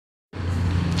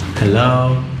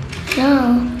Hello.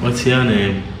 Hello. What's your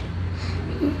name?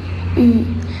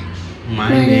 My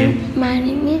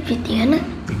name is Tiến.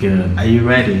 Good. Are you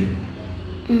ready?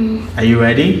 Are you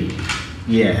ready?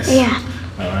 Yes. Yeah.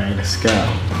 Alright, let's go.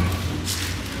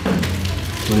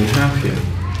 What do you have here?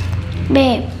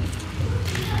 Babe.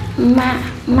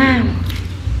 Mom.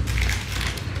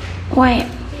 Web.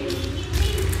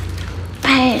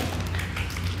 Pen.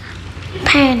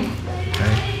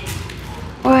 Okay.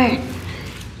 Word.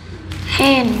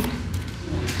 Hand.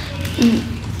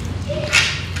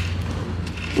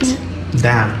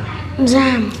 Down.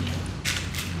 Jam.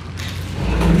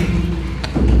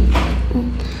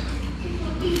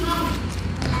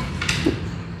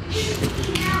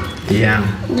 Yam.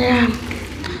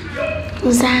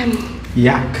 Jam.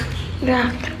 Yak.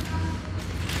 Rock.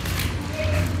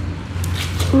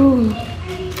 Room.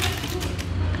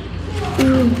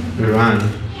 Run.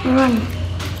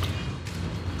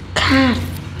 Cat.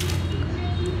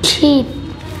 Sheep.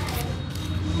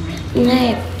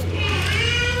 Nap.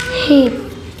 Hip.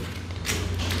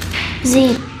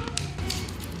 Zip.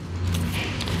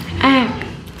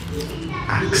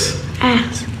 Axe.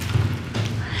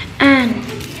 An.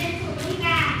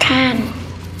 Can.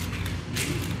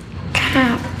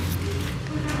 Cap.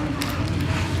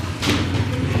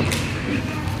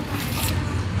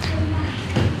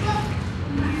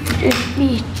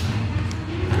 Beat.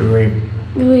 Rim.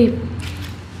 Whip.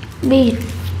 Beat.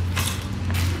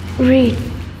 Read.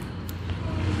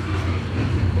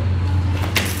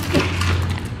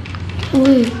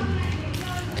 Whip.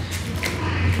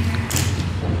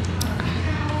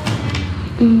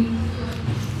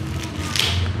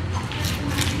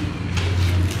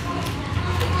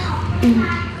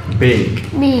 Big.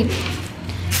 Beep.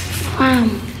 Farm.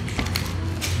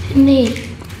 Need.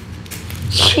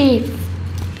 Sheep.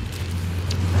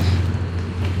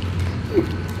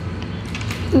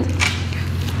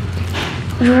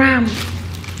 Ram.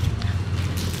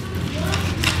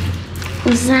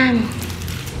 Jam.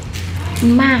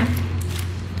 Map.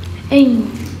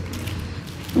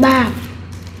 Bab.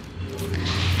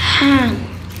 Hand.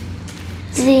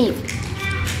 Zip.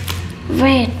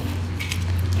 Red.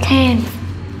 Can.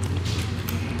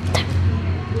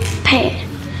 Pet.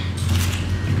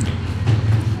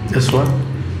 This one?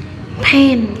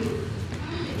 Pen.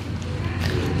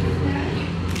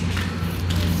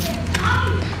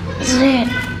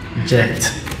 Jet.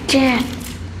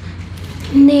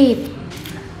 Nip.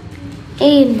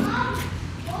 In.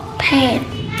 Pet.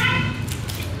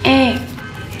 Egg.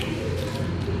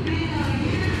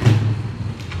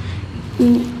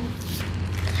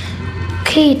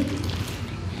 Kid.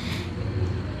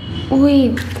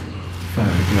 Whip.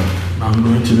 Very good. Now I'm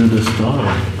going to do the story,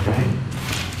 okay?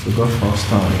 So go for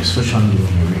stories. Which one do you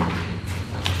want to read?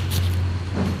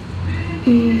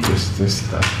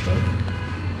 That.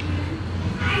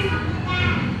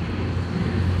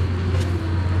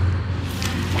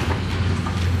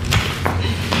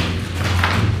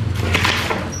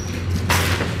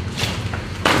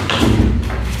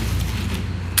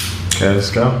 Okay,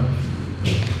 let's go.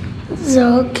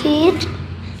 The kid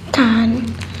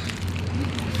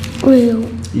will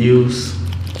Use.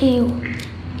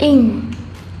 In.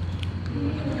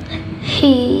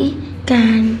 He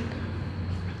can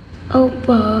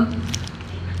open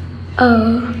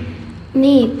a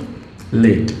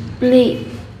Lid.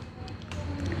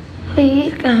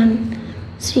 He can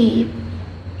zip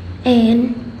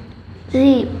and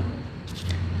zip.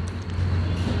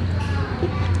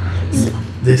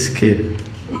 This kid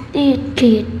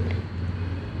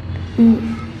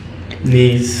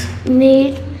needs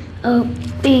a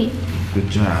beat. Good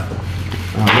job.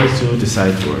 Now let's do the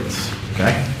side words,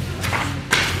 okay?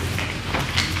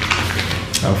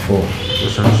 Now 4.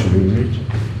 Which one should we read?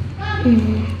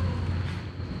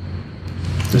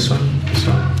 This one,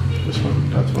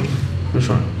 that one. Which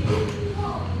one?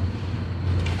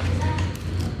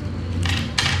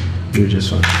 Do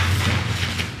this one.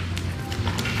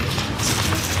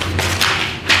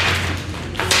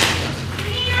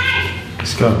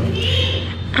 Let's go.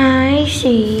 I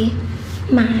see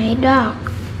my dog.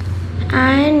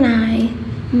 I like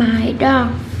my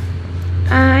dog.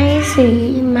 I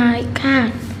see my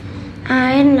cat.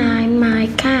 I like my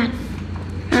cat.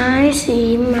 I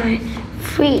see my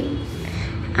feet.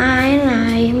 I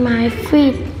like my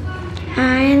feet.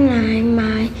 I like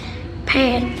my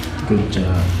pet. Good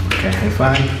job. Okay, high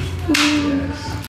five.